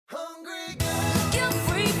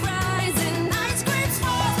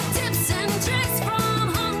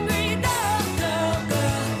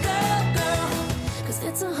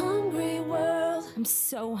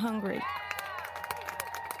so hungry.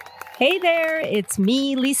 Hey there, it's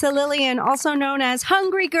me, Lisa Lillian, also known as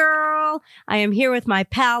Hungry Girl. I am here with my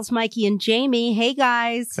pals, Mikey and Jamie. Hey,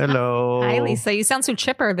 guys. Hello. Hi, Lisa. You sound so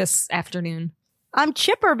chipper this afternoon. I'm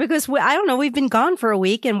chipper because, I don't know, we've been gone for a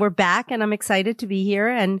week and we're back and I'm excited to be here.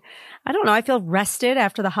 And I don't know, I feel rested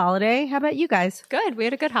after the holiday. How about you guys? Good. We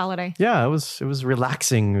had a good holiday. Yeah, it was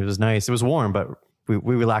relaxing. It was nice. It was warm, but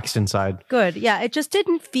we relaxed inside. Good. Yeah, it just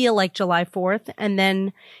didn't feel like July 4th. And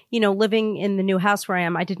then, living in the new house where I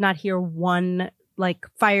am, I did not hear one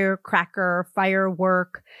firecracker,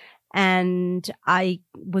 firework. And I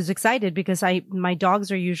was excited because my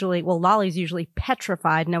dogs are usually, Lolly's usually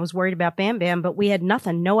petrified and I was worried about Bam Bam, but we had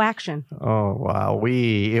nothing, no action. Oh, wow.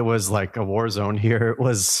 It was like a war zone here. It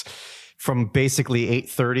was from basically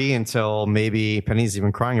 8:30 until maybe Penny's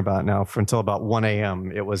even crying about it now until about 1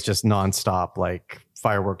 a.m. It was just nonstop, like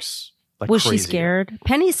fireworks. Was crazy. she scared?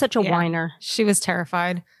 Penny's such a whiner. She was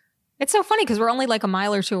terrified. It's so funny because we're only like a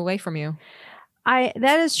mile or two away from you.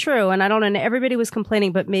 That is true. And I don't know, everybody was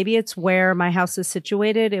complaining, but maybe it's where my house is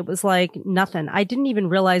situated. It was like nothing. I didn't even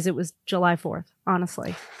realize it was July 4th,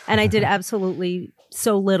 honestly. And I did absolutely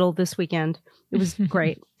so little this weekend. It was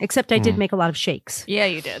great. Except I did make a lot of shakes. Yeah,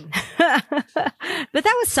 you did. But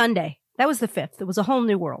that was Sunday. That was the 5th. It was a whole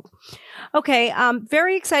new world. Okay. I'm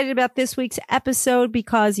very excited about this week's episode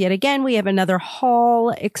because yet again, we have another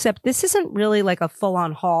haul, except this isn't really like a full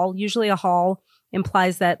on haul. Usually a haul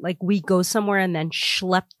implies that we go somewhere and then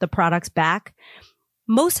schlep the products back.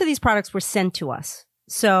 Most of these products were sent to us.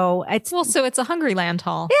 So it's a Hungryland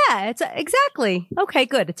haul. Yeah, it's exactly. Okay,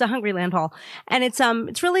 good. It's a Hungryland haul. And it's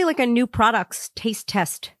really like a new products taste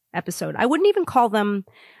test episode. I wouldn't even call them,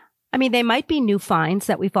 they might be new finds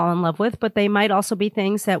that we fall in love with, but they might also be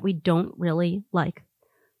things that we don't really like.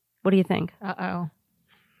 What do you think? Uh-oh.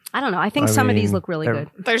 I don't know. I think some of these look really good.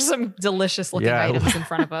 There's some delicious looking items in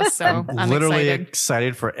front of us. So I'm literally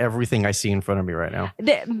excited for everything I see in front of me right now.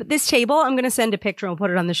 This table, I'm going to send a picture and we'll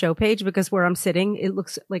put it on the show page because where I'm sitting, it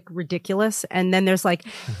looks like ridiculous. And then there's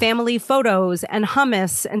family photos and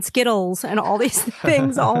hummus and Skittles and all these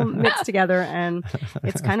things all mixed together. And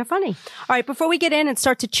it's kind of funny. All right. Before we get in and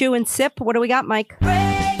start to chew and sip, what do we got, Mike?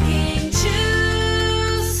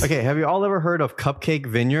 Okay, have you all ever heard of Cupcake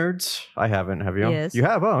Vineyards? I haven't. Have you? Yes. You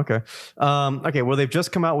have? Oh, okay. Okay, well, they've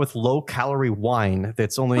just come out with low-calorie wine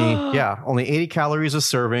that's only 80 calories a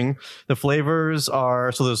serving. The flavors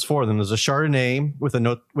are, so there's 4 of them. There's a Chardonnay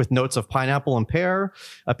with notes of pineapple and pear,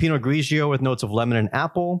 a Pinot Grigio with notes of lemon and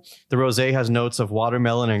apple. The Rosé has notes of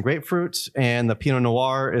watermelon and grapefruit, and the Pinot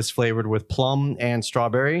Noir is flavored with plum and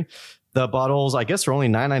strawberry. The bottles, I guess, are only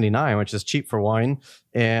 $9.99, which is cheap for wine,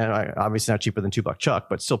 and obviously not cheaper than $2 Chuck,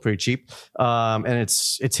 but still pretty cheap. And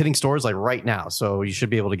it's hitting stores right now, so you should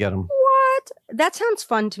be able to get them. What? That sounds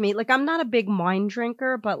fun to me. I'm not a big wine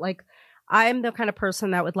drinker, but I'm the kind of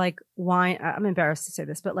person that would like wine. I'm embarrassed to say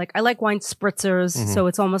this, but I like wine spritzers. Mm-hmm. So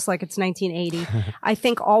it's almost like it's 1980. I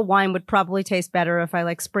think all wine would probably taste better if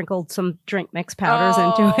I sprinkled some drink mix powders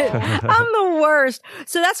into it. I'm the worst.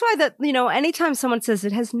 So that's why anytime someone says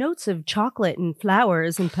it has notes of chocolate and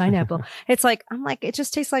flowers and pineapple, it's I'm it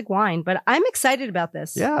just tastes like wine, but I'm excited about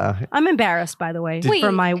this. Yeah. I'm embarrassed, by the way,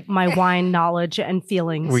 for my wine knowledge and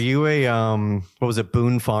feelings. Were you what was it?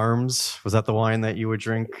 Boone Farms? Was that the wine that you would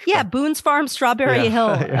drink? Yeah. Boone's Farm Strawberry Hill.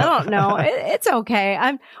 Yeah. I don't know. It's okay.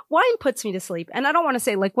 Wine puts me to sleep. And I don't want to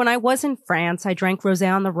say when I was in France, I drank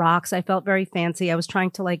rosé on the rocks. I felt very fancy. I was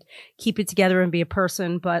trying to keep it together and be a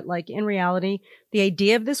person. But in reality, the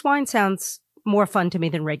idea of this wine sounds more fun to me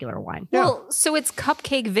than regular wine. Yeah. Well, so it's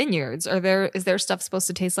Cupcake Vineyards. Is there stuff supposed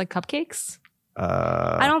to taste like cupcakes?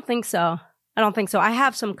 I don't think so. I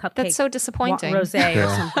have some cupcake. That's so disappointing. Rosé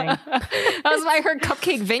or something. That was why I heard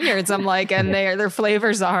Cupcake Vineyards. I'm and their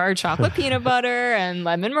flavors are chocolate peanut butter and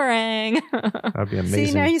lemon meringue. That'd be amazing.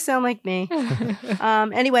 See, now you sound like me.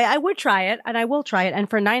 Anyway, I would try it, and I will try it. And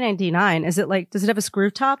for $9.99, is it does it have a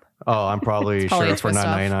screw top? Oh, I'm probably sure it's for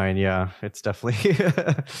 $9.99. $9.99. Yeah, it's definitely.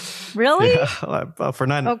 Really? Yeah, for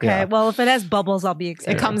 $9. Okay. Yeah. Well, if it has bubbles, I'll be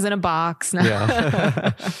excited. It comes in a box. No.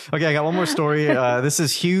 Yeah. Okay, I got one more story. This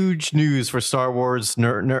is huge news for Star Wars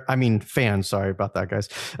fans. Sorry about that, guys.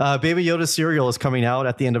 Baby Yoda cereal is coming out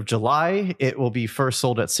at the end of July. It will be first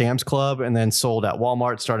sold at Sam's Club and then sold at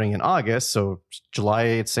Walmart starting in August. So July,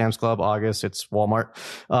 it's Sam's Club. August, it's Walmart.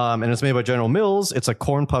 And it's made by General Mills. It's a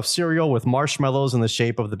corn puff cereal with marshmallows in the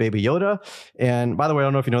shape of the Baby Yoda. And by the way, I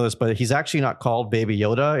don't know if you know this, but he's actually not called Baby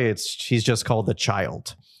Yoda. He's just called the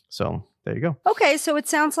child. So there you go. Okay, so it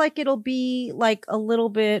sounds like it'll be a little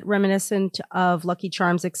bit reminiscent of Lucky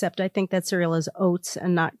Charms, except I think that cereal is oats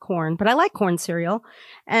and not corn. But I like corn cereal.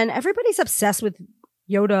 And everybody's obsessed with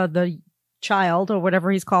Yoda, the child or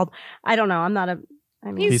whatever he's called. I don't know.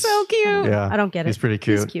 He's so cute. Yeah, I don't get it. He's pretty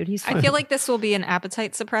cute. He's cute. He's fun. I feel like this will be an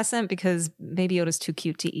appetite suppressant because Baby Yoda's too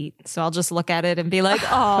cute to eat. So I'll just look at it and be like,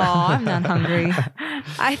 oh, I'm not hungry.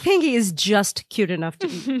 I think he is just cute enough to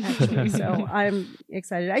eat, actually. So I'm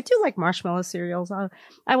excited. I do like marshmallow cereals.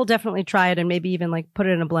 I will definitely try it and maybe even like put it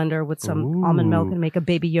in a blender with some almond milk and make a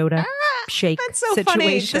Baby Yoda shake. That's so situation.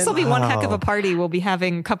 funny. This will be one heck of a party. We'll be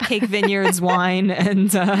having Cupcake Vineyards wine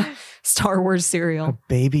and Star Wars cereal.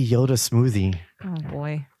 Baby Yoda smoothie. Oh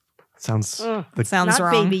boy. Sounds Sounds Not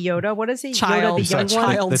wrong. Baby Yoda. What is he? Child, Yoda, the young one?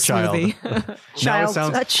 child The child. smoothie. Now it Child,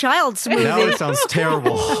 sounds a child smoothie. now it sounds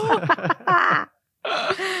terrible.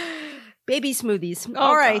 Baby smoothies. Oh,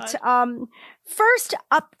 All right. First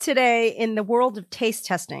up today in the world of taste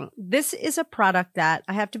testing, this is a product that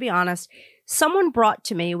I have to be honest, someone brought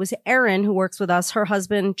to me. It was Erin who works with us. Her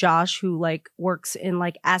husband, Josh, who like works in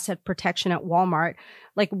like asset protection at Walmart,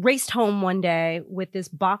 like raced home one day with this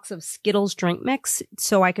box of Skittles drink mix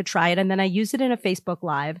so I could try it. And then I used it in a Facebook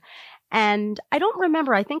Live. And I don't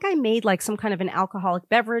remember. I think I made like some kind of an alcoholic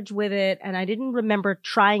beverage with it. And I didn't remember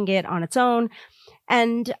trying it on its own.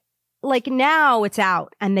 And like now it's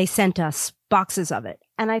out and they sent us boxes of it.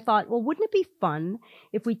 And I thought, well, wouldn't it be fun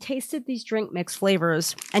if we tasted these drink mix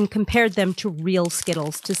flavors and compared them to real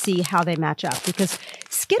Skittles to see how they match up? Because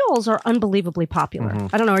Skittles are unbelievably popular.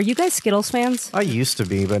 I don't know. Are you guys Skittles fans? I used to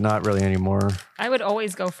be, but not really anymore. I would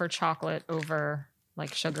always go for chocolate over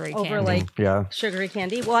like sugary Over, candy. like, Yeah. sugary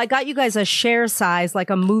candy. Well, I got you guys a share size, like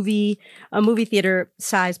a movie theater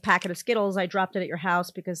size packet of Skittles. I dropped it at your house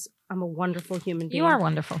because I'm a wonderful human being. You are a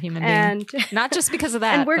wonderful human being. And Not just because of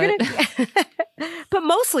that. and we're but- gonna, but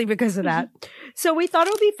mostly because of that. So we thought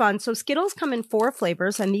it would be fun. So Skittles come in 4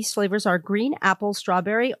 flavors, and these flavors are green apple,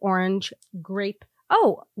 strawberry, orange, grape.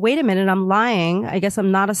 Oh, wait a minute, I'm lying. I guess I'm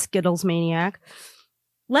not a Skittles maniac.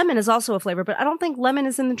 Lemon is also a flavor, but I don't think lemon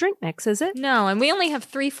is in the drink mix, is it? No, and we only have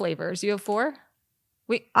 3 flavors. You have 4?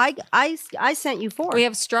 I sent you 4. We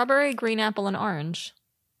have strawberry, green apple, and orange.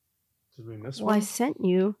 Did we miss Well, I sent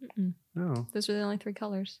you. No. Those are the only 3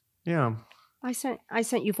 colors. Yeah. I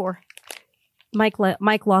sent you 4.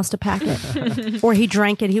 Mike lost a packet, or he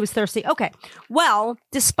drank it. He was thirsty. Okay. Well,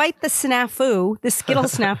 despite the snafu, the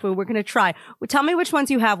Skittles snafu, we're going to try. Well, tell me which ones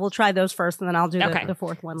you have. We'll try those first, and then I'll do Okay. the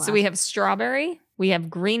 4th one last. So we have strawberry, we have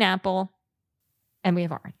green apple, and we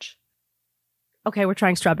have orange. Okay, we're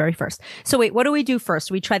trying strawberry first. So wait, what do we do first?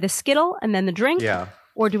 Do we try the Skittle and then the drink? Yeah.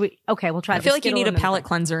 Or do we? Okay, we'll try. I the feel like you Skittle need a and then the palate drink.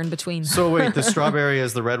 cleanser in between. So wait, the strawberry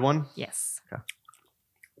is the red one? Yes.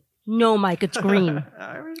 No, Mike, it's green.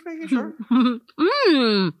 I was making sure.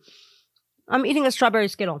 I'm eating a strawberry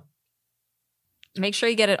Skittle. Make sure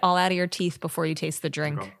you get it all out of your teeth before you taste the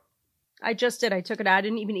drink. Okay. I just did. I took it out. I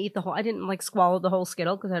didn't even eat the whole. I didn't like swallow the whole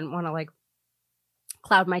Skittle because I didn't want to like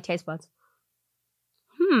cloud my taste buds.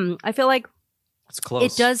 I feel like It's close.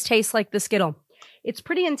 it does taste like the Skittle. It's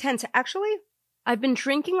pretty intense. Actually, I've been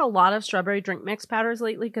drinking a lot of strawberry drink mix powders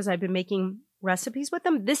lately because I've been making recipes with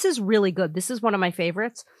them. This is really good. This is one of my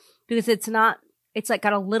favorites because it's like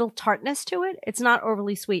got a little tartness to it. It's not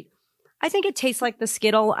overly sweet. I think it tastes like the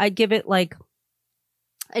Skittle. I'd give it like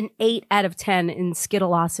an 8 out of 10 in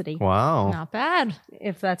Skittleosity. Wow. Not bad.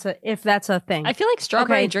 If that's a thing. I feel like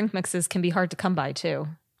strawberry Okay. drink mixes can be hard to come by too.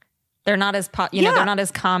 They're not as know, Yeah. they're not as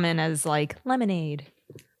common as like lemonade.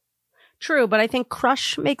 True, but I think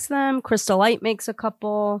Crush makes them. Crystal Light makes a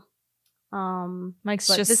couple. Mike's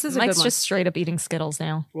But just this is a good one. just straight up eating Skittles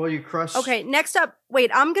now. Well, you crushed. Okay, next up. Wait,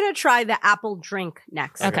 I'm gonna try the apple drink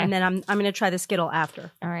next. Okay. And then I'm gonna try the Skittle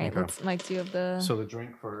after. All right, Okay. Mike, do you have the So the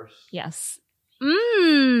drink first. Yes.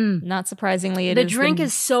 Mmm. Not surprisingly, The drink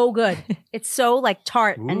is so good. It's so like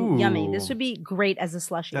tart Ooh. and yummy. This would be great as a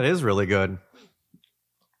slushie. That is really good.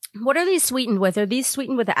 What are these sweetened with? Are these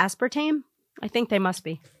sweetened with aspartame? I think they must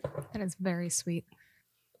be. that is very sweet.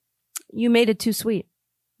 You made it too sweet.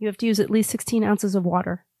 You have to use at least 16 ounces of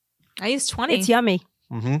water. I use 20. It's yummy.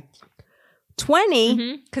 Mm-hmm.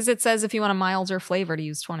 20? Because it says if you want a milder flavor to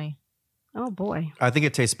use 20. Oh boy. I think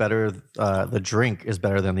it tastes better. The drink is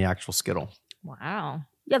better than the actual Skittle. Wow.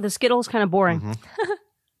 Yeah, the Skittle's kind of boring.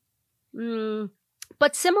 Mhm.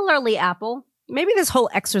 But similarly, Apple, maybe this whole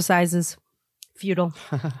exercise is futile.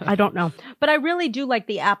 I don't know. But I really do like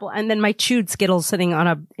the apple. And then my chewed Skittles sitting on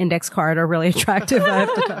an index card are really attractive, I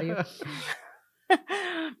have to tell you.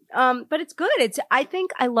 But it's good. I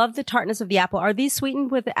think I love the tartness of the apple. Are these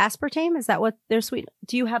sweetened with aspartame? Is that what they're sweet?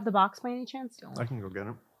 Do you have the box by any chance? I can go get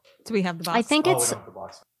it. Do we have the box? I think it's, the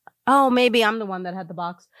box. oh, maybe I'm the one that had the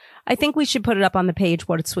box. I think we should put it up on the page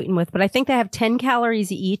what it's sweetened with, but I think they have 10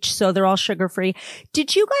 calories each, so they're all sugar free.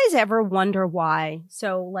 Did you guys ever wonder why?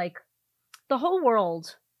 So like the whole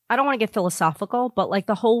world, I don't want to get philosophical, but like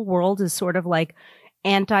the whole world is sort of like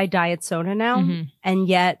anti-diet soda now. Mhm. And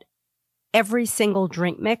yet every single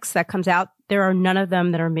drink mix that comes out, there are none of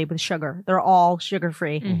them that are made with sugar. They're all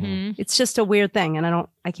sugar-free. Mhm. It's just a weird thing. And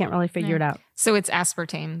I can't really figure it out. So it's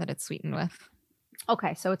aspartame that it's sweetened with.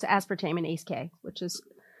 Okay. So it's aspartame and Ace K, which is,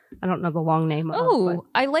 I don't know the long name of Oh, but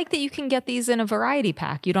I like that you can get these in a variety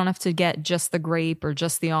pack. You don't have to get just the grape or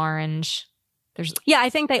just the orange. yeah, I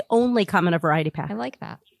think they only come in a variety pack. I like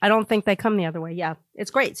that. I don't think they come the other way. Yeah. It's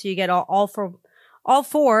great. So you get all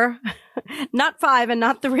four, not 5 and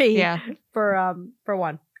not 3 Yeah. for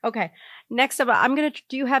one. Okay. Next up,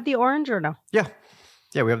 do you have the orange or no? Yeah.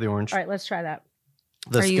 Yeah, we have the orange. All right, let's try that.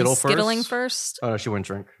 The Are you Skittle skittling first? She wouldn't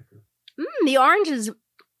drink. The orange is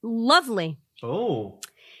lovely. Oh.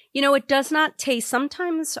 You know, it does not taste,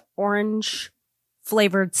 sometimes orange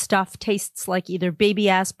flavored stuff tastes like either baby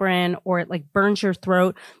aspirin or it like burns your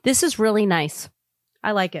throat. This is really nice.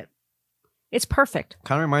 I like it. It's perfect.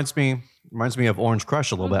 Kind of reminds me of Orange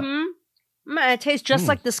Crush a little bit. It tastes just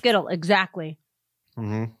like the Skittle. Exactly.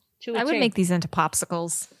 Mm-hmm. To a I would T. make these into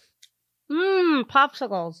popsicles.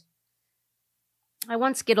 Popsicles. I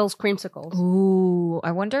want Skittles creamsicles. Ooh,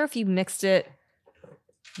 I wonder if you mixed it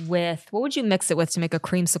with, what would you mix it with to make a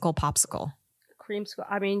creamsicle popsicle? Creamsicle.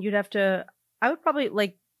 I mean, I would probably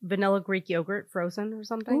like vanilla Greek yogurt frozen or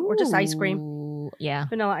something, or just ice cream. Ooh, yeah.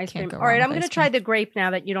 Vanilla ice Can't cream. go All right, wrong I'm with going to ice try cream. the grape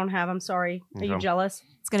now that you don't have. I'm sorry. Are you Okay. jealous?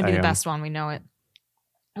 It's going to be I the am. best one. We know it.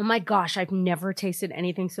 Oh my gosh, I've never tasted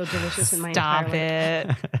anything so delicious in my entire Stop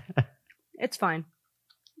life. it. It's fine.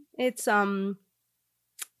 It's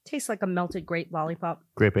tastes like a melted grape lollipop.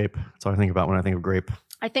 Grape ape. That's all I think about when I think of grape.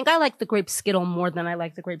 I think I like the grape Skittle more than I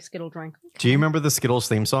like the grape Skittle drink. Do you remember the Skittles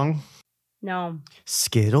theme song? No.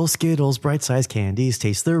 Skittles, Skittles, bright sized candies,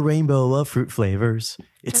 taste the rainbow of fruit flavors.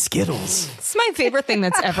 It's Skittles. It's my favorite thing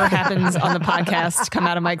that's ever happened on the podcast come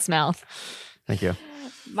out of Mike's mouth. Thank you.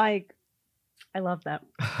 Mike, I love that.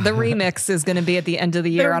 The remix is going to be at the end of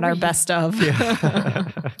the year on our best of.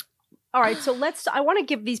 All right, so I want to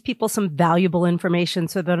give these people some valuable information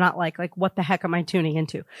so they're not like, what the heck am I tuning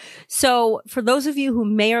into? So for those of you who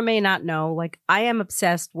may or may not know, like I am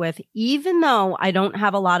obsessed with, even though I don't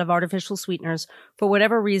have a lot of artificial sweeteners, for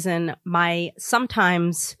whatever reason, my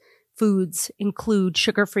sometimes foods include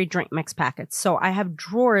sugar-free drink mix packets. So I have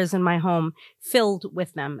drawers in my home filled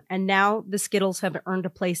with them. And now the Skittles have earned a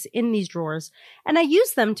place in these drawers. And I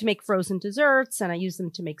use them to make frozen desserts, and I use them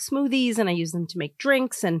to make smoothies, and I use them to make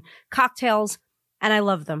drinks and cocktails. And I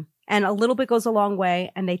love them. And a little bit goes a long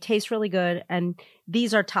way, and they taste really good. And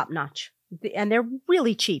these are top notch. And they're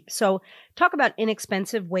really cheap. So talk about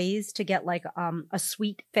inexpensive ways to get like a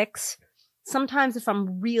sweet fix. Sometimes if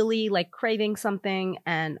I'm really like craving something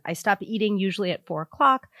and I stop eating usually at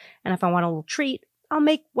 4:00, and if I want a little treat, I'll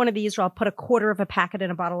make one of these, or I'll put a quarter of a packet in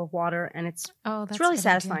a bottle of water, and it's That's really a good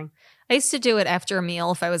satisfying. idea. I used to do it after a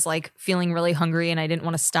meal. If I was like feeling really hungry and I didn't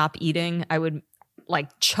want to stop eating, I would like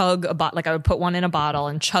chug a bottle, like I would put one in a bottle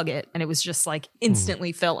and chug it. And it was just like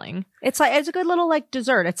instantly filling. It's a good little like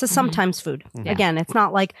dessert. It's a sometimes food. Yeah. Again, it's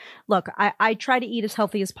not like, look, I try to eat as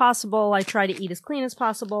healthy as possible. I try to eat as clean as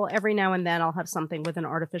possible. Every now and then I'll have something with an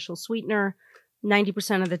artificial sweetener.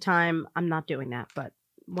 90% of the time I'm not doing that. But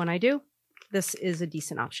when I do, this is a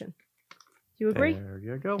decent option. Do you agree? There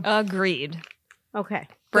you go. Agreed. Okay.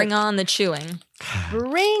 Bring on the chewing.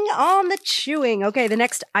 Bring on the chewing. Okay, the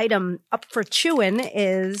next item up for chewing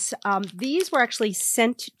is these were actually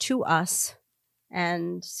sent to us.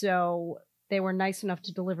 And so they were nice enough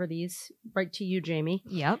to deliver these right to you, Jamie.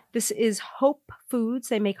 Yep. This is Hope Foods.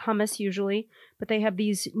 They make hummus usually, but they have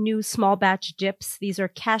these new small batch dips. These are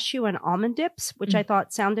cashew and almond dips, which I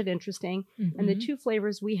thought sounded interesting. And the two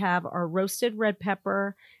flavors we have are roasted red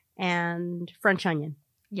pepper and French onion.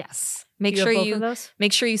 Yes. Do Make you sure have both you of those?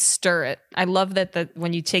 make sure you stir it. I love that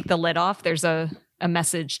when you take the lid off, there's a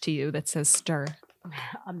message to you that says stir.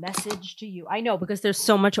 A message to you. I know, because there's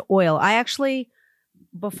so much oil. I actually,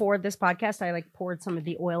 before this podcast, I like poured some of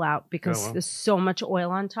the oil out because Oh, wow. there's so much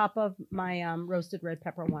oil on top of my roasted red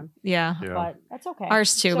pepper one. Yeah. Yeah. But that's okay.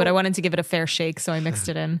 Ours too, So, but I wanted to give it a fair shake, so I mixed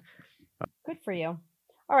it in. Good for you.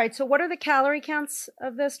 All right. So what are the calorie counts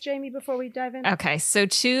of this, Jamie, before we dive in? Okay, so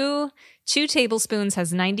two tablespoons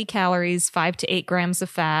has 90 calories, 5 to 8 grams of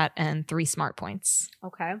fat, and 3 smart points.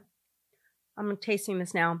 Okay. I'm tasting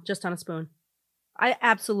this now just on a spoon. I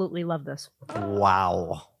absolutely love this.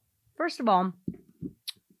 Wow. First of all,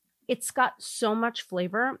 it's got so much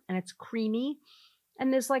flavor and it's creamy.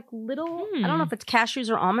 And there's like little, I don't know if it's cashews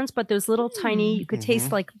or almonds, but there's little tiny, you could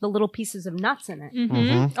taste like the little pieces of nuts in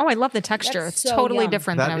it. Oh, I love the texture. That's it's so totally yum.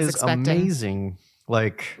 different than I That was is expecting. amazing.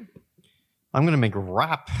 Like, I'm gonna make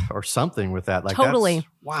wrap or something with that. Like Totally.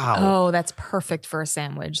 wow. Oh, that's perfect for a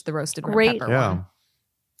sandwich. The roasted red Great. pepper Yeah. one.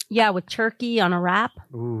 Yeah, with turkey on a wrap.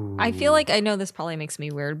 Ooh. I feel like I know this probably makes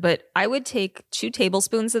me weird, but I would take 2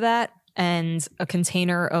 tablespoons of that and a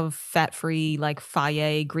container of fat-free like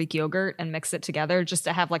Fage Greek yogurt and mix it together just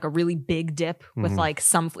to have like a really big dip with Mhm. like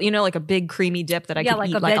some, like a big creamy dip that I Yeah, could like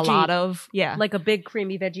eat a like a veggie- lot of. Yeah. Like a big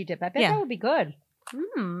creamy veggie dip. I bet Yeah. that would be good.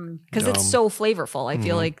 Because it's so flavorful. I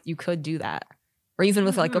feel Mhm. like you could do that. Or even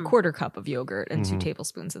with like a Mhm. quarter cup of yogurt and 2 Mhm.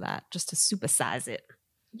 tablespoons of that just to supersize it.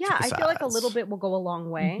 Yeah, I feel like a Supersize. little bit will go a long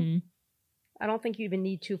way. Mhm. I don't think you even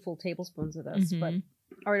need 2 full tablespoons of this. But Mhm.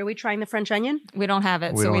 all right, are we trying the French onion? We don't have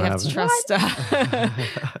it, We so don't we have have to it.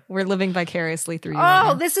 trust. We're living vicariously through you. Oh, right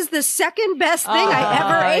now. this is the second best thing I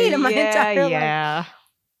ever ate in my entire life. Yeah.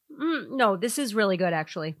 No, this is really good,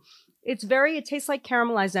 actually. It tastes like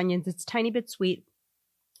caramelized onions. It's a tiny bit sweet.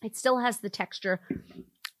 It still has the texture.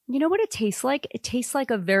 You know what it tastes like? It tastes like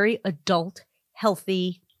a very adult,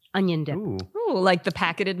 healthy onion dip. Ooh. Ooh, like the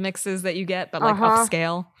packeted mixes that you get, but like Uh-huh.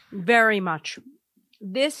 upscale. Very much.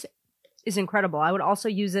 This is incredible. I would also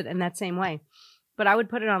use it in that same way. But I would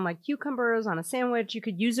put it on like cucumbers, on a sandwich. You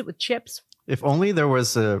could use it with chips. If only there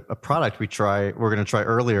was a product we're going to try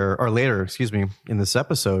later, in this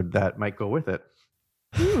episode that might go with it.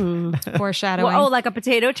 Foreshadowing. Well, oh, like a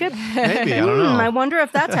potato chip? Maybe, I don't know. I wonder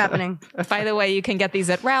if that's happening. By the way, you can get these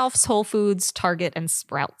at Ralph's, Whole Foods, Target, and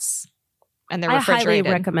Sprouts. And they're I highly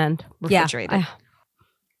refrigerated. recommend. Refrigerated. Yeah,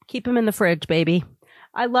 keep them in the fridge, baby.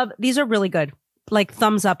 These are really good. Like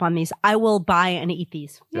thumbs up on these. I will buy and eat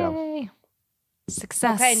these. Yeah. Yay.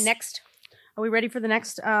 Success. Okay, next. Are we ready for the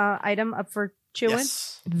next item up for chewing?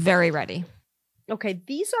 Yes. Very ready. Okay,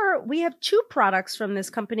 we have 2 products from this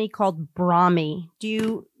company called Brahmi. Do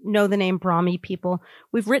you know the name Brahmi, people?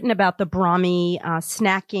 We've written about the Brahmi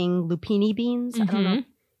snacking lupini beans. I don't know.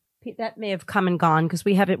 That may have come and gone because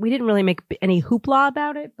we didn't really make any hoopla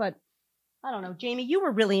about it, but I don't know. Jamie, you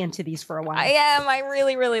were really into these for a while. I am. I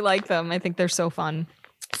really, really like them. I think they're so fun.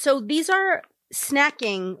 So these are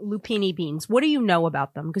snacking lupini beans. What do you know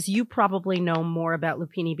about them? Because you probably know more about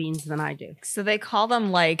lupini beans than I do. So they call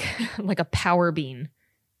them like a power bean.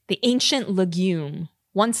 The ancient legume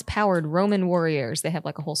once powered Roman warriors. They have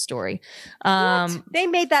like a whole story. What? They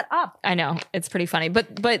made that up. I know. It's pretty funny.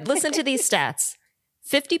 But listen to these stats.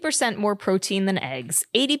 50% more protein than eggs,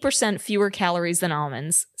 80% fewer calories than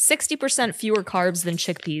almonds, 60% fewer carbs than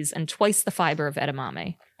chickpeas, and twice the fiber of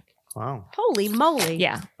edamame. Wow. Holy moly.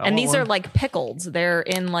 Yeah. I And want these one. are like pickled. They're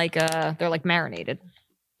in like they're like marinated.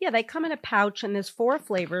 Yeah, they come in a pouch and there's 4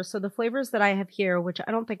 flavors. So the flavors that I have here, which I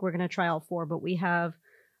don't think we're going to try all 4, but we have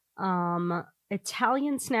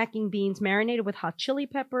Italian snacking beans marinated with hot chili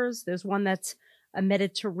peppers. There's one that's a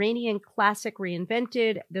Mediterranean classic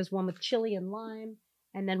reinvented. There's one with chili and lime.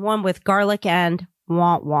 And then one with garlic and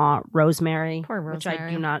rosemary, Poor which I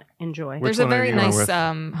rosemary. do not enjoy. Which There's a one are very you going nice with?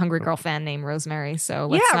 Hungry Girl fan named Rosemary. So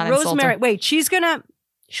let's Yeah, not insult rosemary. her. Wait,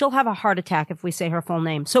 she'll have a heart attack if we say her full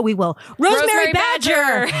name. So we will. Rosemary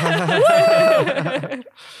Badger. Badger.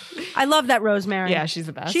 I love that Rosemary. Yeah, she's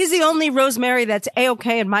the best. She's the only Rosemary that's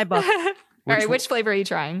A-okay in my book. All right, which flavor are you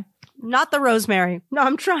trying? Not the rosemary. No,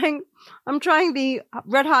 I'm trying the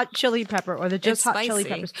red hot chili pepper or the just It's hot chili spicy.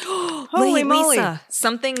 peppers. Holy Holy moly. Lisa,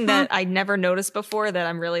 something that I'd never noticed before that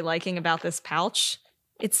I'm really liking about this pouch.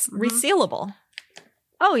 It's resealable.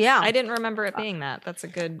 Oh yeah. I didn't remember it being that. That's a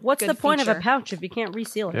good. What's good the point of feature. a pouch if you can't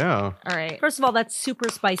reseal it? Yeah. All right. First of all, that's super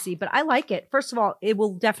spicy, but I like it. First of all, it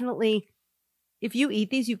will definitely, if you eat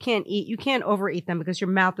these, you can't overeat them because your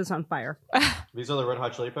mouth is on fire. These are the red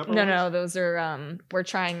hot chili peppers? No, those are. We're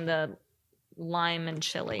trying the lime and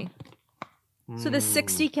chili. So the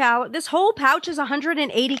 60 this whole pouch is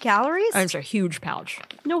 180 calories? It's a huge pouch.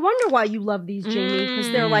 No wonder why you love these, Jamie, because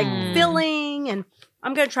they're like filling and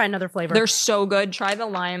I'm going to try another flavor. They're so good. Try the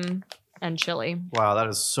lime and chili. Wow, that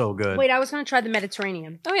is so good. Wait, I was going to try the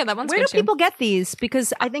Mediterranean. Oh yeah, that one's Where good do too. people get these?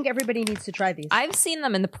 Because I think everybody needs to try these. I've seen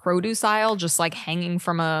them in the produce aisle, just like hanging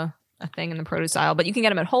from a thing in the produce aisle. But you can get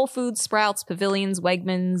them at Whole Foods, Sprouts, Pavilions,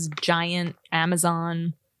 Wegmans, Giant,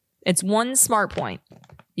 Amazon. It's one smart point.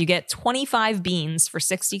 You get 25 beans for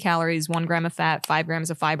 60 calories, 1 gram of fat, 5 grams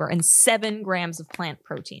of fiber, and 7 grams of plant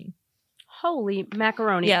protein. Holy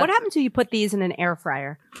macaroni. Yeah. What happens if you put these in an air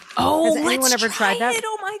fryer? Oh, Has anyone ever tried that? It?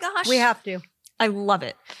 Oh my gosh. We have to. I love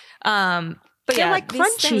it. But They're yeah, like these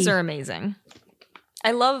things crunchy. are amazing.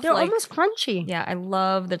 I love They're like almost crunchy. yeah, I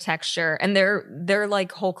love the texture. And their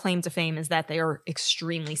like whole claim to fame is that they are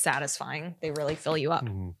extremely satisfying. They really fill you up.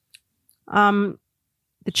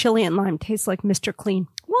 The chili and lime tastes like Mr. Clean.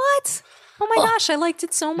 What? Oh my gosh, I liked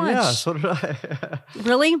it so much. Yeah, so did I.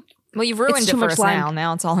 Really? Well, you've ruined It's it too for much us lime. now.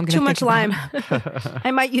 Now it's all I'm going to Too think much about. lime.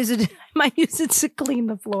 I might use it. I might use it to clean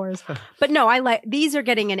the floors. But no, I like these are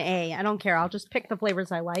getting an A. I don't care. I'll just pick the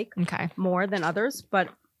flavors I like Okay. more than others. But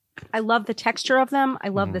I love the texture of them. I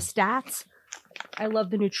love the stats. I love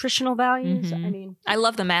the nutritional values. Mhm. I mean, I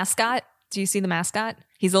love the mascot. Do you see the mascot?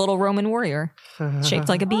 He's a little Roman warrior shaped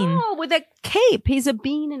like a bean. oh, with a cape. He's a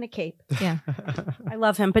bean in a cape. Yeah. I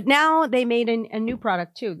love him. But now they made a new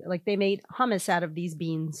product too. Like they made hummus out of these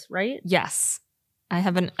beans, right? Yes. I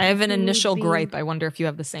have an initial bean. gripe. I wonder if you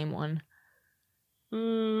have the same one.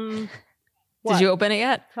 What? Did you open it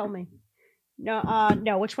yet? Tell me.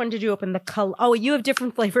 No. Which one did you open? Oh, you have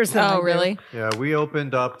different flavors than I Oh, do. really? Yeah, we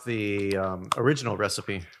opened up the original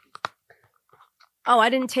recipe. Oh, I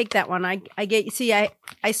didn't take that one. I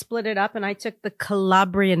split it up and I took the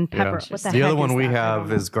Calabrian pepper. Yeah. What the The heck other one is we that? I don't have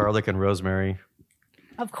know. is garlic and rosemary.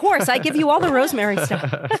 Of course, I give you all the rosemary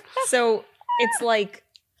stuff. So it's like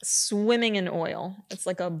swimming in oil. It's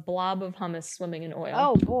like a blob of hummus swimming in oil.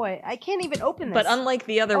 Oh boy, I can't even open this. But unlike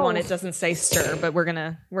the other one, Oh. it doesn't say stir, but we're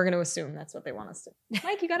gonna assume that's what they want us to.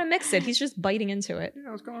 Mike, you gotta mix it. He's just biting into it.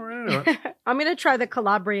 Yeah, let's go right into it. I'm gonna try the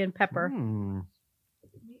Calabrian pepper.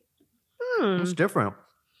 It's different.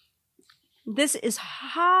 This is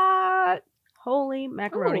hot. Holy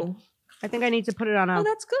macaroni! Oh, I think I need to put it on a.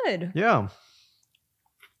 that's good. Yeah,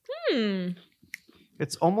 Hmm.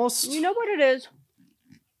 it's almost. You know what it is?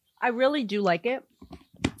 I really do like it.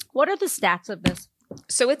 What are the stats of this?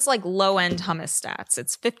 So it's like low end hummus stats.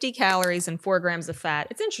 It's 50 calories and 4 grams of fat.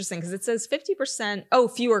 It's interesting because it says 50%,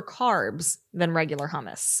 fewer carbs than regular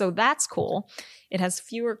hummus. So that's cool. It has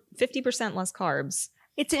 50% less carbs.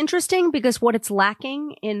 It's interesting because what it's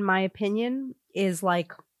lacking, in my opinion, is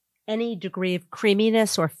like any degree of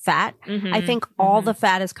creaminess or fat. Mhm. I think all the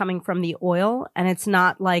fat is coming from the oil and it's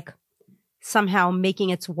not like somehow making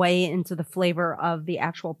its way into the flavor of the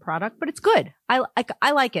actual product, but it's good. I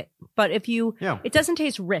like it. But if you, Yeah. it doesn't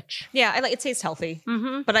taste rich. Yeah, it tastes healthy,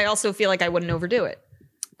 Mm-hmm. but I also feel like I wouldn't overdo it.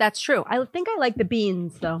 That's true. I think I like the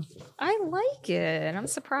beans though. I like it. I'm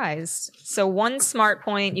surprised. So one smart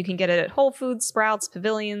point, you can get it at Whole Foods, Sprouts,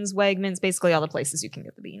 Pavilions, Wegmans, basically all the places you can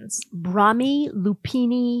get the beans. Brahmi,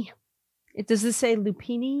 lupini. Does this say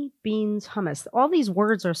lupini, beans, hummus? All these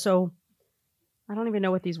words are so, I don't even know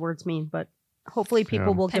what these words mean, but hopefully people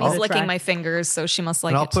Yeah. will give Penny's it a licking try. my fingers, so she must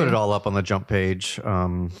like and I'll it put too. it all up on the jump page,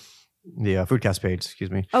 the Foodcast page. Excuse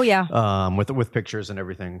me. Oh yeah. With pictures and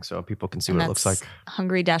everything, so people can see And what it looks like.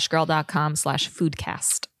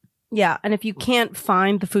 hungry-girl.com/foodcast. Yeah, and if you can't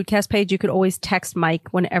find the Foodcast page, you could always text Mike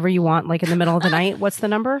whenever you want, like in the middle of the night. What's the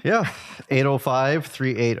number? Yeah,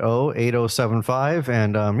 805-380-8075,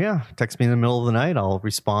 and text me in the middle of the night. I'll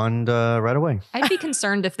respond right away. I'd be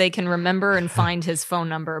concerned if they can remember and find his phone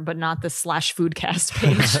number, but not the /foodcast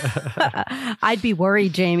page. I'd be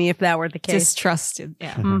worried, Jamie, if that were the case. Distrusted.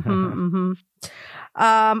 Yeah. Mm-hmm.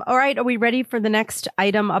 All right, are we ready for the next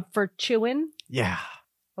item up for chewing? Yeah.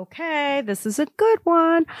 Okay, this is a good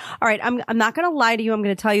one. All right, I'm not going to lie to you. I'm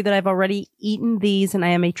going to tell you that I've already eaten these and I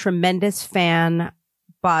am a tremendous fan,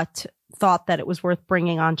 but thought that it was worth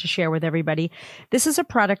bringing on to share with everybody. This is a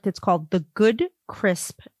product. It's called the Good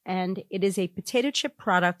Crisp, and it is a potato chip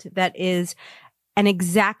product that is an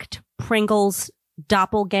exact Pringles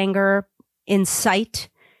doppelganger in sight,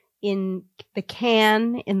 in the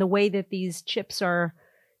can, in the way that these chips are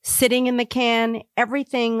sitting in the can.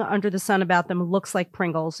 Everything under the sun about them looks like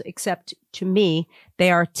Pringles, except to me, they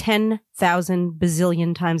are 10,000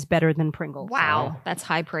 bazillion times better than Pringles. Wow. That's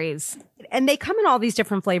high praise. And they come in all these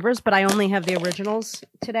different flavors, but I only have the originals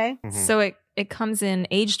today. So it comes in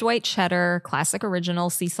aged white cheddar, classic original,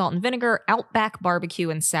 sea salt and vinegar, Outback barbecue,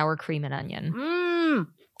 and sour cream and onion. Mmm.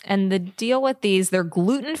 And the deal with these, they're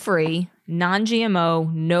gluten-free,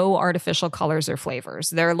 non-GMO, no artificial colors or flavors.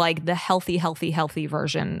 They're like the healthy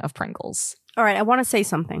version of Pringles. All right, I want to say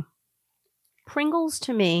something. Pringles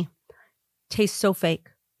to me taste so fake.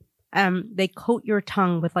 They coat your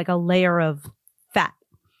tongue with like a layer of fat.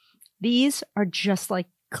 These are just like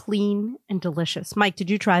clean and delicious. Mike, did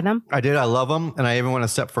you try them? I did. I love them, and I even went a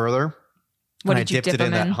step further. What and did you I dipped dip it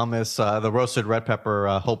in them that in? hummus, the roasted red pepper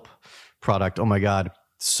Hope product. Oh my god,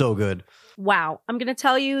 so good. Wow. I'm going to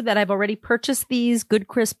tell you that I've already purchased these Good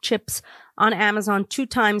Crisp chips on Amazon 2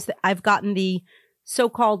 times. I've gotten the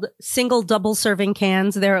so-called single double serving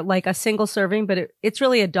cans. They're like a single serving, but it's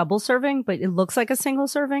really a double serving, but it looks like a single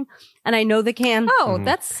serving. And I know the can. Oh, Mhm.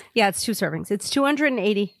 that's Yeah, it's 2 servings. It's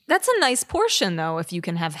 280. a nice portion though. If you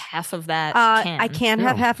can have half of that can. I can't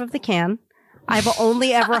have Yeah. half of the can. I've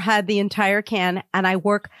only ever had the entire can, and I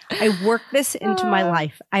work this into my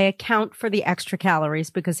life. I account for the extra calories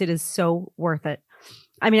because it is so worth it.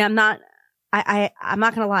 I mean, I'm not I'm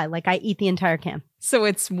not going to lie. Like I eat the entire can. So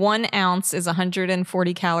it's 1 ounce is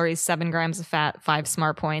 140 calories, 7 grams of fat, 5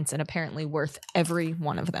 smart points, and apparently worth every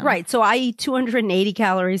one of them. Right. So I eat 280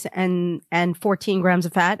 calories and 14 grams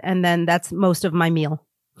of fat. And then that's most of my meal.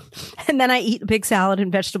 And then I eat a big salad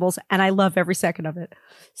and vegetables and I love every second of it.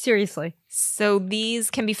 Seriously. So these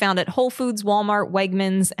can be found at Whole Foods, Walmart,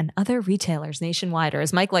 Wegmans, and other retailers nationwide, or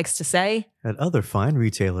as Mike likes to say, At other fine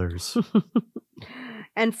retailers.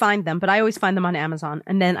 And find them. But I always find them on Amazon.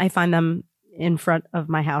 And then I find them in front of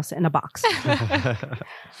my house in a box.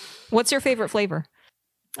 What's your favorite flavor?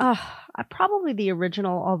 Probably the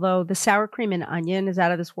original, although the sour cream and onion is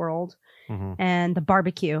out of this world. Mhm. And the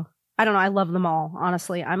barbecue. I don't know. I love them all.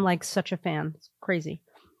 Honestly, I'm like such a fan. It's crazy.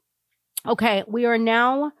 Okay. We are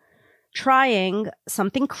now trying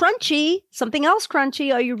something crunchy, something else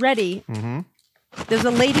crunchy. Are you ready? Mm-hmm. There's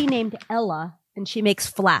a lady named Ella and she makes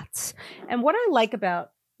flats. And what I like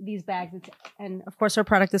about these bags, and of course our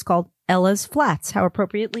product is called Ella's Flats, how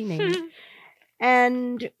appropriately named.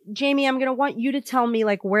 And Jamie, I'm going to want you to tell me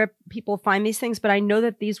like where people find these things, but I know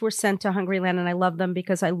that these were sent to Hungryland and I love them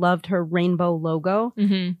because I loved her rainbow logo.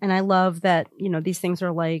 Mm-hmm. And I love that, these things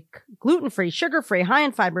are like gluten-free, sugar-free, high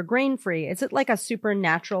in fiber, grain-free. Is it like a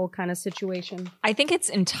supernatural kind of situation? I think it's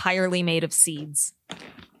entirely made of seeds.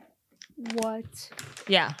 What?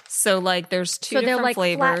 Yeah. So like there's two So different they're like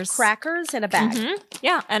flavors. flat crackers in a bag. Mhm.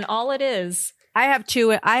 Yeah. And all it is, I have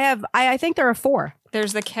two. I think there are 4.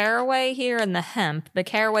 there's the caraway here and the hemp. The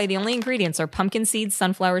caraway, the only ingredients are pumpkin seeds,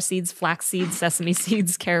 sunflower seeds, flax seeds, sesame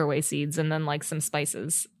seeds, caraway seeds, and then like some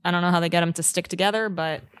spices. I don't know how they get them to stick together,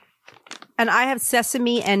 but. And I have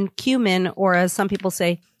sesame and cumin, or as some people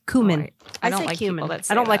say, cumin. All right. I don't say like cumin. people that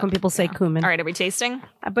say I don't like that. when people say Yeah. cumin. All right. Are we tasting?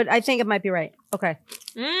 But I think it might be right. Okay.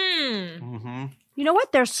 Mmm. Mm-hmm. You know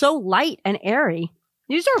what? They're so light and airy.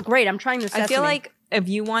 These are great. I'm trying the sesame. I feel like if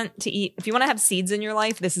you want to have seeds in your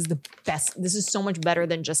life, this is the best. This is so much better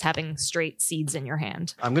than just having straight seeds in your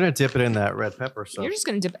hand. I'm going to dip it in that red pepper stuff. You're just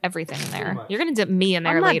going to dip everything in there. much. You're going to dip me in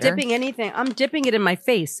there I'm not later. dipping anything. I'm dipping it in my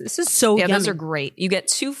face. This is so Yeah, yummy. those are great. You get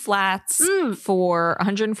 2 flats Mm. for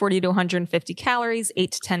 140 to 150 calories,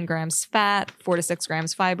 8 to 10 grams fat, 4 to 6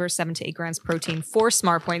 grams fiber, 7 to 8 grams protein, 4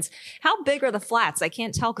 smart points. How big are the flats? I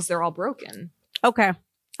can't tell because they're all broken. Okay.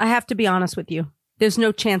 I have to be honest with you. There's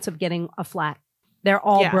no chance of getting a flat. They're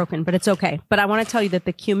all Yeah. broken, but it's okay. But I want to tell you that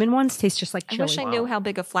the cumin ones taste just like I chili. wish I knew how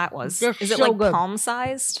big a flat was. They're Is it so like good. palm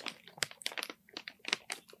sized?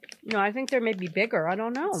 No, I think they're maybe bigger. I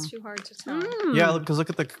don't know. It's too hard to tell. Mm. Yeah, because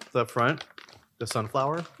look at the front, the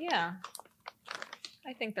sunflower. Yeah.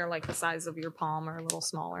 I think they're like the size of your palm or a little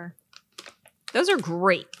smaller. Those are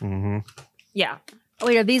great. Mm-hmm. Yeah. Oh,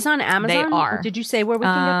 wait, are these on Amazon? are. Or did you say where we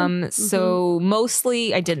can get them? So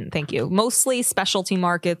mostly, I didn't, thank you. Mostly specialty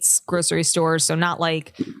markets, grocery stores. So not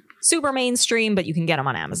like super mainstream, but you can get them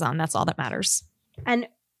on Amazon. That's all that matters. And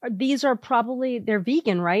these are probably, they're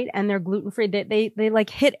vegan, right? And they're gluten-free. They like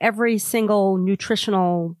hit every single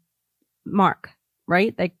nutritional mark,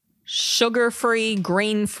 right? Like Sugar-free,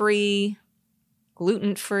 grain-free,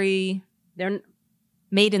 gluten-free, they're,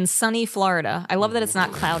 made in sunny Florida. I love that it's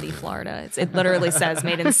not cloudy Florida. It literally says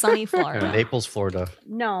made in sunny Florida. Naples, Florida.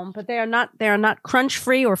 no, but they are not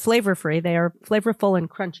crunch-free or flavor-free. They are flavorful and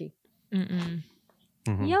crunchy. Mm-mm.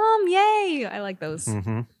 Mhm. Yum, yay. I like those.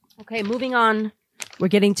 Mm-hmm. Okay, moving on. We're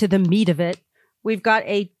getting to the meat of it. We've got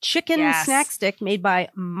a chicken Yes. snack stick made by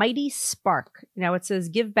Mighty Spark. Now it says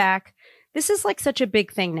give back. This is like such a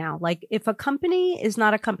big thing now. Like if a company is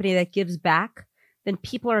not a company that gives back, then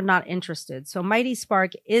people are not interested. So Mighty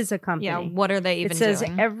Spark is a company. Yeah, what are they even It says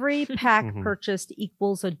doing? every pack Mhm. purchased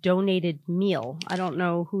equals a donated meal. I don't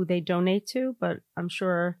know who they donate to, but I'm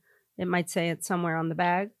sure it might say it somewhere on the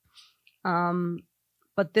bag.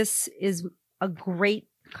 But this is a great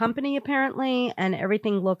company apparently, and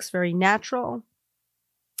everything looks very natural.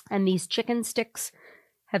 And these chicken sticks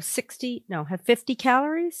have 50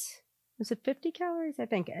 calories. Is it 50 calories? I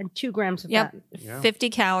think, and 2 grams of Yep. fat. Yeah. 50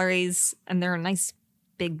 calories, and they're a nice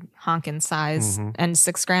big honkin' size, Mhm. and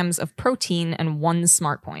 6 grams of protein and 1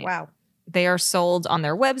 smart point. Wow. They are sold on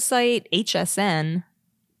their website, HSN.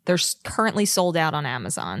 They're currently sold out on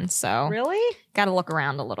Amazon, so Really? got to look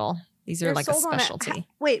around a little. These are They're like a sold on specialty.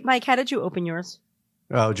 Wait, Mike, how did you open yours?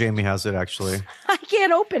 Oh, Jamie has it actually. I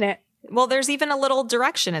can't open it. Well, there's even a little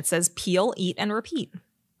direction. It says peel, eat, and repeat.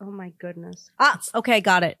 Oh my goodness. Okay,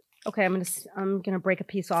 got it. Okay, I'm gonna break a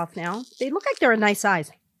piece off now. They look like they're a nice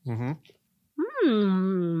size. Mm-hmm.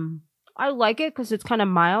 I like it because it's kind of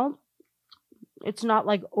mild. It's not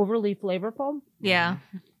like overly flavorful. Yeah.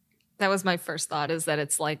 That was my first thought, is that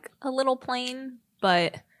it's like a little plain,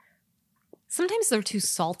 but sometimes they're too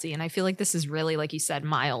salty. And I feel like this is really, like you said,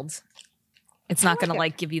 mild. It's not like going to it.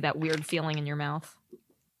 like give you that weird feeling in your mouth.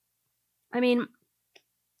 I mean,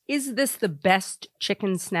 is this the best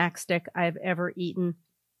chicken snack stick I've ever eaten?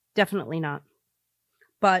 Definitely not.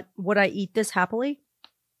 But would I eat this happily?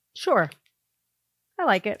 Sure. I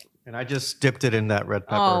like it. And I just dipped it in that red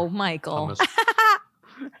pepper. Oh, Michael.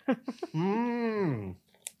 Mmm.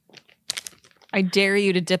 I dare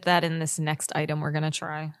you to dip that in this next item we're going to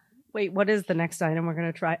try, Wait, what is the next item we're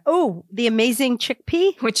going to try? Oh, the amazing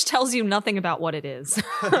chickpea. which tells you nothing about what it is.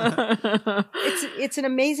 It's an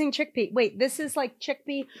amazing chickpea. Wait, this is like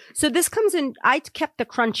chickpea. So this comes in, I kept the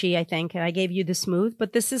crunchy, I think, and I gave you the smooth,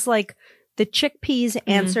 but this is like the chickpeas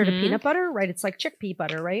answer to Mhm. peanut butter, right? It's like chickpea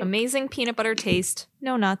butter, right? Amazing peanut butter taste.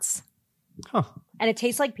 No nuts. Huh. And it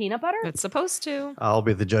tastes like peanut butter? It's supposed to. I'll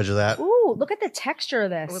be the judge of that. Ooh, look at the texture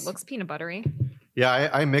of this. Oh, it looks peanut buttery. Yeah,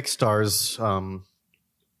 I mixed ours a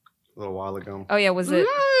little while ago. Oh, yeah. Was it?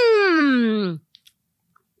 Mm.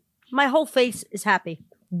 My whole face is happy.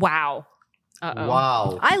 Wow. Uh-oh.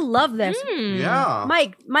 Wow. I love this. Mm. Yeah.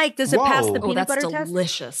 Mike, does it pass Whoa. the Oh, peanut that's butter test?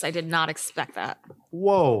 delicious. I did not expect that.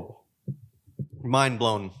 Whoa. Mind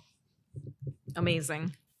blown.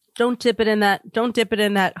 Amazing. Don't dip it in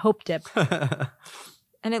that hope dip.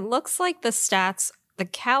 And it looks like the stats, the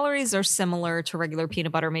calories are similar to regular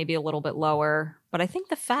peanut butter, maybe a little bit lower, but I think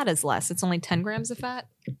the fat is less. It's only 10 grams of fat.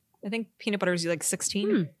 I think peanut butter is like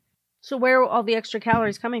 16. So where are all the extra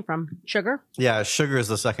calories coming from? Sugar? Yeah, sugar is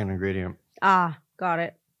the second ingredient. Ah, got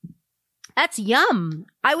it. That's yum.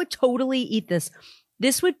 I would totally eat this.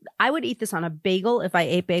 I would eat this on a bagel if I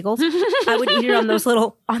ate bagels. I would eat it on those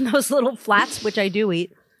little flats, which I do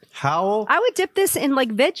eat. How I would dip this in like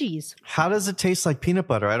veggies. how does it taste like peanut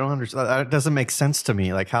butter? I don't understand. It doesn't make sense to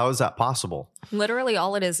me. Like, how is that possible? Literally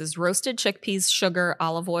all it is roasted chickpeas, sugar,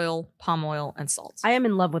 olive oil, palm oil, and salt. I am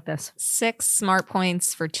in love with this. 6 smart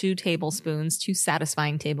points for 2 tablespoons, 2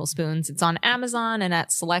 satisfying tablespoons. It's on Amazon and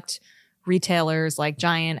at select retailers like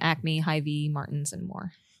Giant, Acme, Hy-Vee, Martin's, and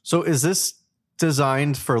more. So is this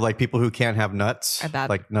designed for like people who can't have nuts? I bet.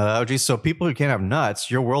 Like nut allergies. So people who can't have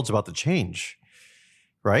nuts, your world's about to change.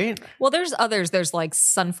 Right? Well, there's others. There's like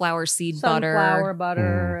sunflower seed Sunflower butter.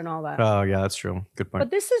 butter and all that. Oh yeah, that's true. Good point.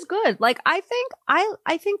 But this is good. Like I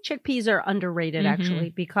think chickpeas are underrated Mhm. actually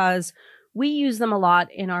because we use them a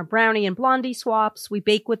lot in our brownie and blondie swaps. We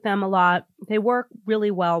bake with them a lot. They work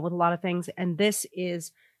really well with a lot of things. And this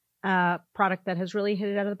is a product that has really hit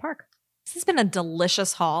it out of the park. This has been a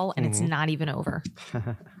delicious haul and it's Mhm. not even over.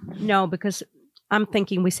 No, because I'm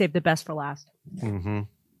thinking we saved the best for last. Mm-hmm.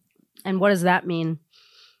 And what does that mean?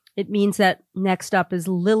 It means that next up is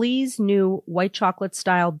Lily's new white chocolate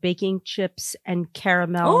style baking chips and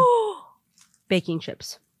caramel baking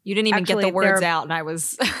chips. You didn't even Actually, get the words they're- out and I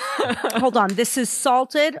was Hold on. This is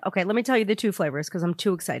salted. Okay, let me tell you the 2 flavors because I'm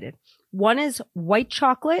too excited. One is white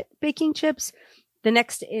chocolate baking chips. The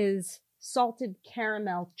next is salted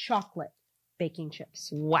caramel chocolate baking chips.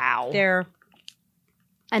 Wow. They're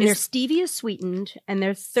stevia sweetened and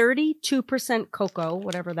they're 32% cocoa,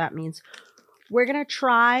 whatever that means. We're gonna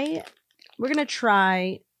try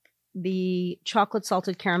the chocolate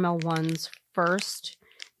salted caramel ones first.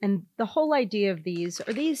 And the whole idea of these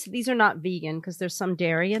are not vegan because there's some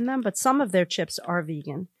dairy in them, but some of their chips are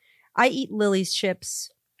vegan. I eat Lily's chips.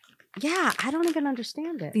 Yeah, I don't even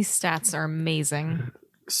understand it. These stats are amazing.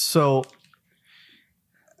 So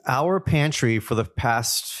our pantry for the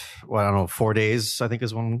past, well, I don't know, 4 days, I think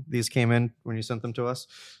is when these came in, when you sent them to us,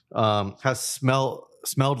 has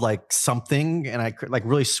smelled like something, and I like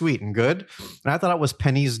really sweet and good. And I thought it was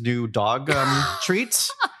Penny's new dog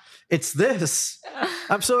treats. It's this.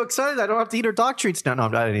 I'm so excited. I don't have to eat her dog treats now. No, I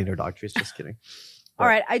didn't eat her dog treats. Just kidding. All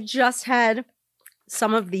right, I just had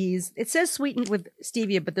some of these. It says sweetened with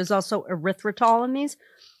stevia, but there's also erythritol in these.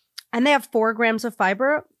 And they have 4 grams of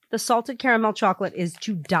fiber. The salted caramel chocolate is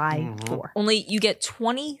to die for. Only you get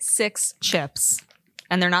 26 chips.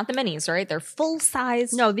 And they're not the minis, right? They're full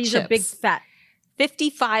size. No, these are big fat.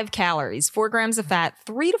 55 calories, 4 grams of fat,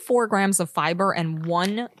 3 to 4 grams of fiber, and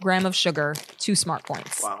 1 gram of sugar, 2 smart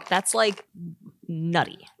points. Wow. That's like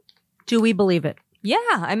nutty. Do we believe it? Yeah.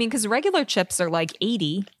 I mean, because regular chips are like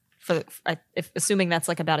 80, assuming that's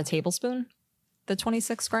like about a tablespoon, the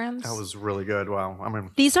 26 grams. That was really good. Wow. I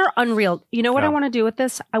mean, These are unreal. You know what Yeah. I want to do with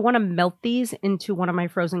this? I want to melt these into one of my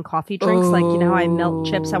frozen coffee drinks. Like, you know how I melt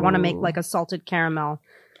chips? I want to make like a salted caramel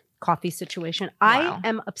coffee situation. Wow. I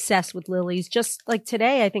am obsessed with Lily's. Just like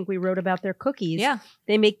today, I think we wrote about their cookies. Yeah.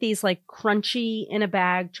 They make these like crunchy in a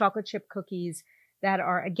bag chocolate chip cookies that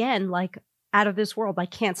are, again, like out of this world. I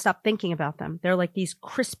can't stop thinking about them. They're like these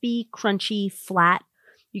crispy, crunchy, flat.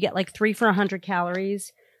 You get like 3 for 100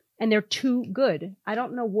 calories. and they're too good. I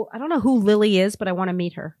don't know who Lily is, but I want to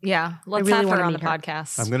meet her. Yeah, let's really have her wanna on the meet her.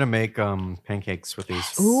 podcast. I'm gonna make pancakes with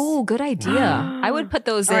these. Ooh, good idea. I would put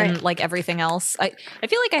those All in right. like everything else. I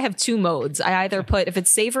feel like I have two modes. I either put, if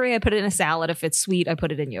it's savory, I put it in a salad. If it's sweet, I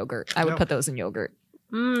put it in yogurt. I would Yep. pose those in yogurt.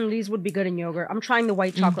 These would be good in yogurt. I'm trying the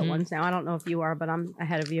white chocolate Mhm. ones now. I don't know if you are, but I'm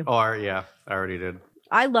ahead of you. Yeah, I already did.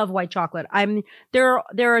 I love white chocolate.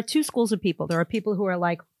 There are two schools of people. There are people who are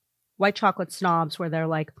like white chocolate snobs, where they're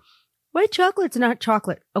like, white chocolate's not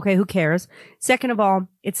chocolate. Okay, who cares? Second of all,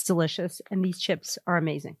 it's delicious, and these chips are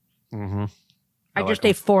amazing. Mm-hmm. I just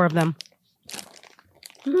ate 4 of them.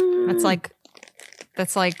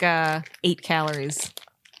 That's like 8 calories.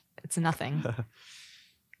 It's nothing.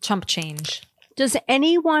 Chump change. Does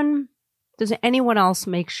anyone else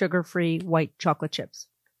make sugar-free white chocolate chips?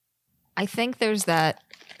 I think there's that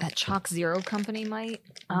Chalk Zero company might.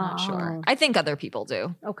 I'm not sure. Oh. I think other people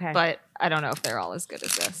do, Okay. but I don't know if they're all as good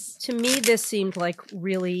as this. To me, this seemed like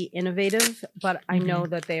really innovative, but I know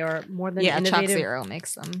that they are more than Yeah, Chalk innovative. Zero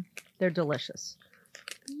makes them. They're delicious.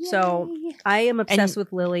 So I am obsessed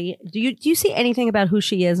with Lily. Do you see anything about who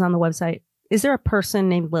she is on the website? Is there a person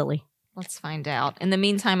named Lily? Let's find out. In the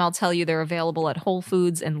meantime, I'll tell you they're available at Whole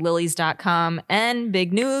Foods and Lilies.com. And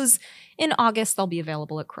big news, in August, they'll be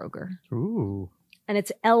available at Kroger. Ooh. And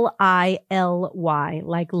it's Lily,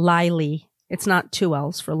 like Lily. It's not 2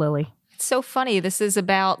 L's for Lily. It's so funny. This is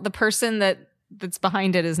about the person that's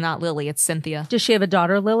behind it is not Lily, it's Cynthia. Does she have a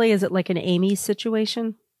daughter, Lily? Is it like an Amy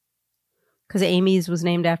situation? Because Amy's was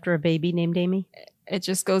named after a baby named Amy. It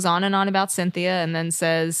just goes on and on about Cynthia and then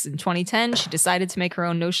says in 2010, she decided to make her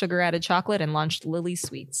own no sugar added chocolate and launched Lily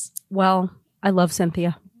Sweets Well, I love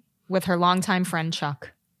Cynthia. with her longtime friend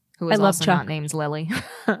Chuck, who is I love also Chuck. not named Lily.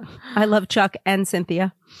 I love Chuck and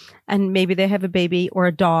Cynthia. And maybe they have a baby or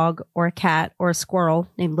a dog or a cat or a squirrel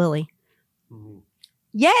named Lily.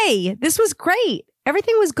 Yay! This was great.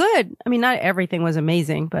 Everything was good. I mean, not everything was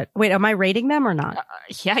amazing, but wait, am I rating them or not?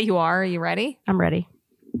 Yeah, you are. Are you ready? I'm ready.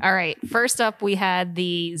 All right. First up, we had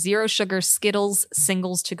the zero sugar Skittles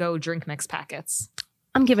singles to go drink mix packets.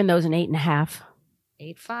 I'm giving those an 8.5.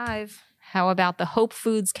 8.5. How about the Hope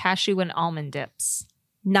Foods cashew and almond dips?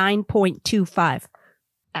 9.25.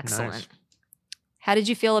 Excellent. Nice. How did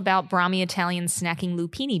you feel about Brahmi Italian snacking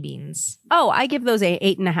lupini beans? Oh, I give those a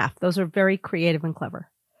 8.5. Those are very creative and clever.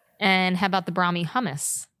 And how about the Brahmi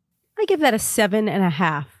hummus? I give that a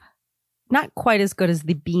 7.5. Not quite as good as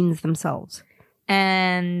the beans themselves.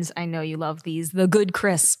 And I know you love these, the Good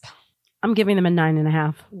Crisp. I'm giving them a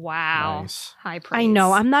 9.5. Wow. Nice. High praise. I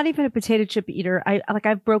know. I'm not even a potato chip eater.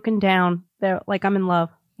 I've broken down. They're like, I'm in love.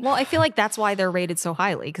 Well, I feel like that's why they're rated so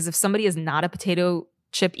highly. Because if somebody is not a potato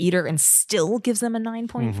chip eater and still gives them a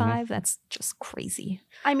 9.5, that's just crazy.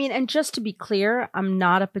 I mean, and just to be clear, I'm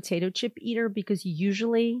not a potato chip eater because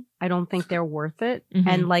usually I don't think they're worth it. Mhm.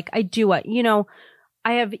 And like I do, I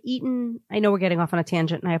have eaten, I know we're getting off on a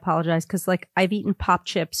tangent and I apologize because like I've eaten pop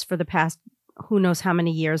chips for the past who knows how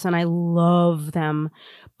many years and I love them,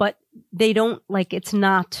 but they don't like, it's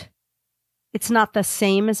not the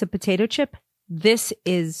same as a potato chip. This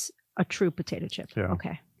is a true potato chip. Yeah.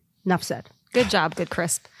 Okay. Enough said. Good job, Good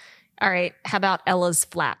Crisp. All right. How about Ella's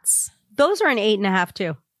Flats? Those are an 8.5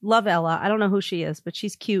 too. Love Ella. I don't know who she is, but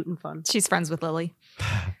she's cute and fun. She's friends with Lily.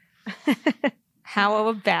 How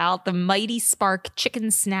about the Mighty Spark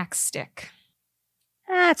chicken snack stick?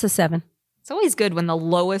 That's a 7. It's always good when the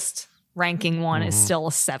lowest ranking one is still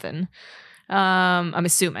a 7. I'm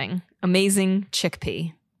assuming. Amazing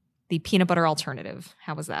chickpea, the peanut butter alternative.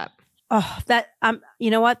 How was that? Oh, that you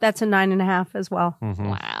know what? That's a 9.5 as well. Mhm.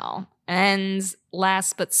 Wow. And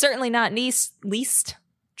last but certainly not least,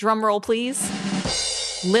 drum roll please.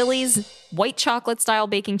 Lily's white chocolate style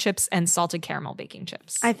baking chips and salted caramel baking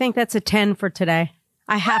chips. I think that's a 10 for today.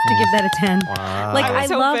 I have to give that a 10. Wow. Like I I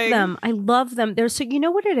was love hoping. them. I love them. They're so, you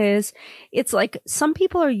know what it is? It's like some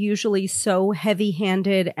people are usually so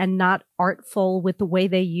heavy-handed and not artful with the way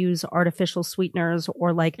they use artificial sweeteners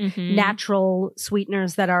or like Mhm. natural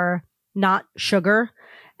sweeteners that are not sugar.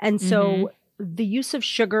 And so the use of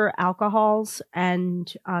sugar alcohols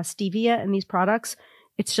and stevia in these products,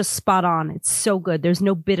 it's just spot on. It's so good. There's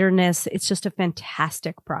no bitterness. It's just a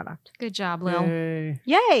fantastic product. Good job, Lil. Yay.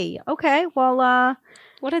 Yay. Okay. Well,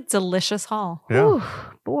 What a delicious haul. Yeah. whew,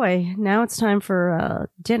 boy, now it's time for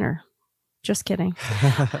dinner. Just kidding.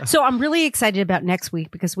 So I'm really excited about next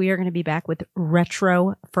week because we are going to be back with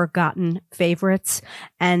retro forgotten favorites.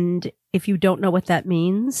 And if you don't know what that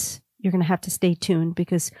means, you're going to have to stay tuned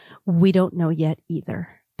because we don't know yet either.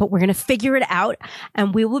 But we're going to figure it out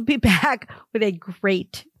and we will be back with a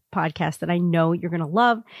great podcast that I know you're going to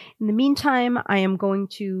love. In the meantime, I am going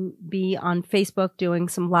to be on Facebook doing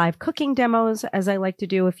some live cooking demos, as I like to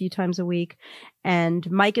do a few times a week. And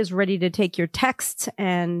Mike is ready to take your texts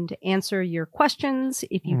and answer your questions.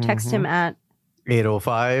 If you text him at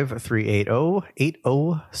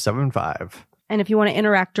 805-380-8075. And if you want to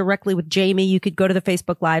interact directly with Jamie, you could go to the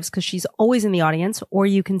Facebook Lives because she's always in the audience, or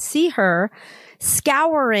you can see her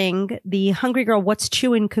scouring the Hungry Girl What's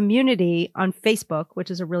Chewin' community on Facebook, which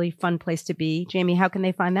is a really fun place to be. Jamie, how can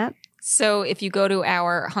they find that? So if you go to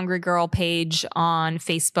our Hungry Girl page on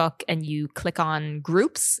Facebook and you click on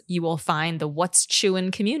groups, you will find the What's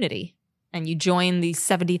Chewin' community. And you join the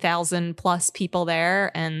 70,000 plus people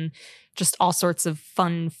there and just all sorts of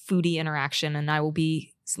fun foodie interaction. And I will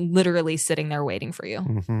be literally sitting there waiting for you.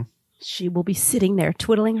 Mm-hmm. She will be sitting there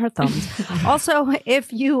twiddling her thumbs. Also,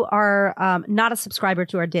 if you are not a subscriber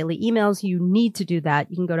to our daily emails, you need to do that.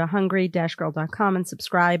 You can go to hungry-girl.com and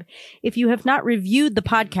subscribe. If you have not reviewed the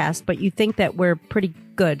podcast, but you think that we're pretty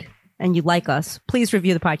good and you like us, please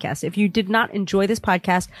review the podcast. If you did not enjoy this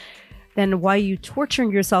podcast, then why are you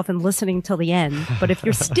torturing yourself and listening till the end? But if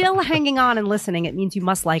you're still hanging on and listening, it means you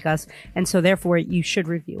must like us. And so therefore you should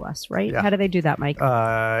review us, right? Yeah. How do they do that, Mike?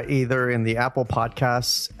 Either in the Apple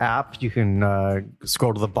Podcasts app, you can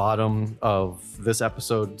scroll to the bottom of this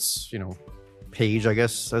episode's, page, I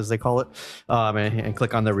guess, as they call it, and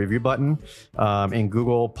click on the review button. In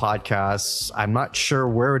Google Podcasts, I'm not sure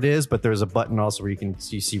where it is, but there's a button also where you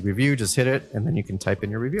see review. Just hit it, and then you can type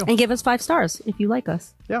in your review. And give us 5 stars if you like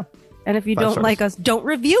us. Yeah. And if you 5 don't stars. like us, don't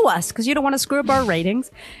review us because you don't want to screw up our ratings.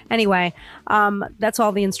 Anyway, that's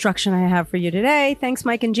all the instruction I have for you today. Thanks,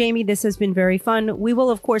 Mike and Jamie. This has been very fun. We will,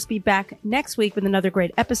 of course, be back next week with another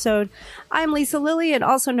great episode. I'm Lisa Lilly, and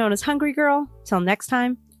also known as Hungry Girl. Till next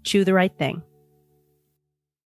time, chew the right thing.